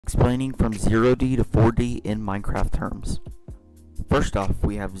Explaining from 0D to 4D in Minecraft terms. First off,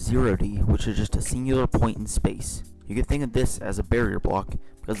 we have 0D, which is just a singular point in space. You can think of this as a barrier block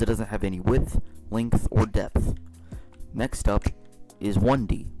because it doesn't have any width, length, or depth. Next up is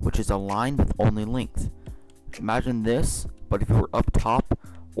 1D, which is a line with only length. Imagine this, but if you were up top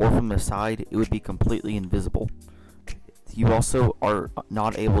or from the side, it would be completely invisible. You also are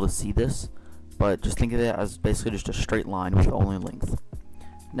not able to see this, but just think of it as basically just a straight line with only length.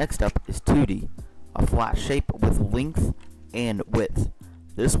 Next up is 2D, a flat shape with length and width.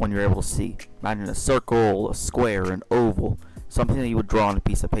 This one you're able to see. Imagine a circle, a square, an oval, something that you would draw on a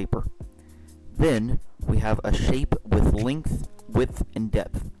piece of paper. Then we have a shape with length, width, and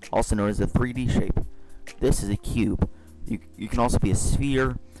depth, also known as a 3D shape. This is a cube. You can also be a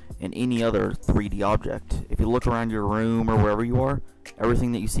sphere and any other 3D object. If you look around your room or wherever you are,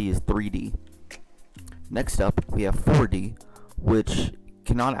 everything that you see is 3D. Next up, we have 4D, which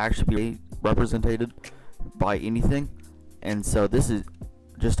cannot actually be represented by anything, and so this is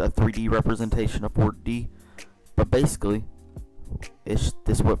just a 3D representation of 4D, but basically this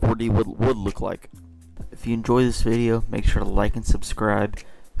is what 4D would look like. If you enjoy this video, make sure to like and subscribe.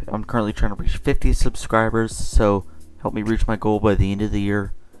 I'm currently trying to reach 50 subscribers, so help me reach my goal by the end of the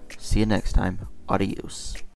year. See you next time. Adios.